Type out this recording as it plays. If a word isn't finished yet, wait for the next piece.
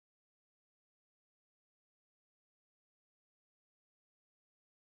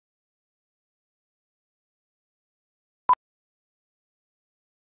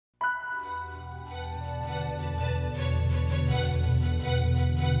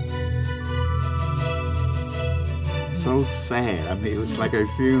so sad. I mean, it was like a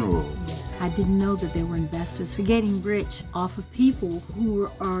funeral. I didn't know that they were investors for getting rich off of people who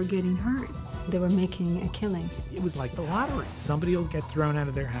are getting hurt. They were making a killing. It was like the lottery. Somebody will get thrown out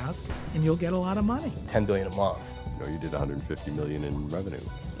of their house and you'll get a lot of money. $10 billion a month. You did $150 million in revenue.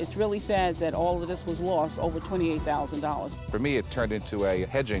 It's really sad that all of this was lost, over $28,000. For me, it turned into a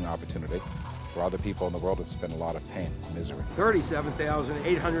hedging opportunity. For other people in the world, it's been a lot of pain and misery.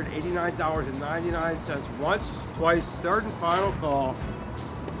 $37,889.99 once, twice, third and final call.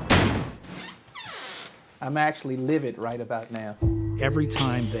 I'm actually livid right about now. Every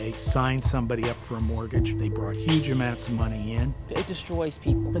time they signed somebody up for a mortgage, they brought huge amounts of money in. It destroys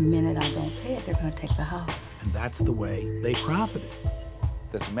people. The minute I don't pay it, they're going to take the house. And that's the way they profited.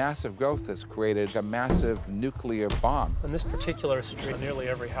 This massive growth has created a massive nuclear bomb. On this particular street, nearly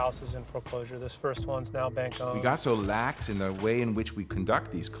every house is in foreclosure. This first one's now bank-owned. We got so lax in the way in which we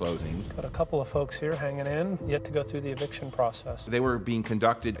conduct these closings. Got a couple of folks here hanging in, yet to go through the eviction process. They were being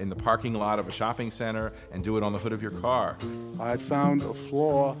conducted in the parking lot of a shopping center and do it on the hood of your car. I found a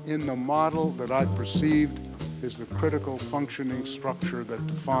flaw in the model that I perceived is the critical functioning structure that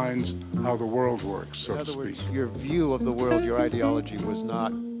defines how the world works, so to speak. In other words, your view of the world, your ideology was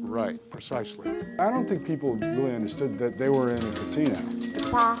not right. Precisely. I don't think people really understood that they were in a casino. The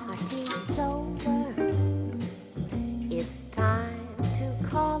party's over. It's time to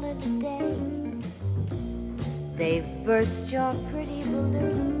call it a day. They've burst your pretty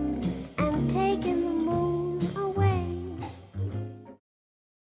balloon and taken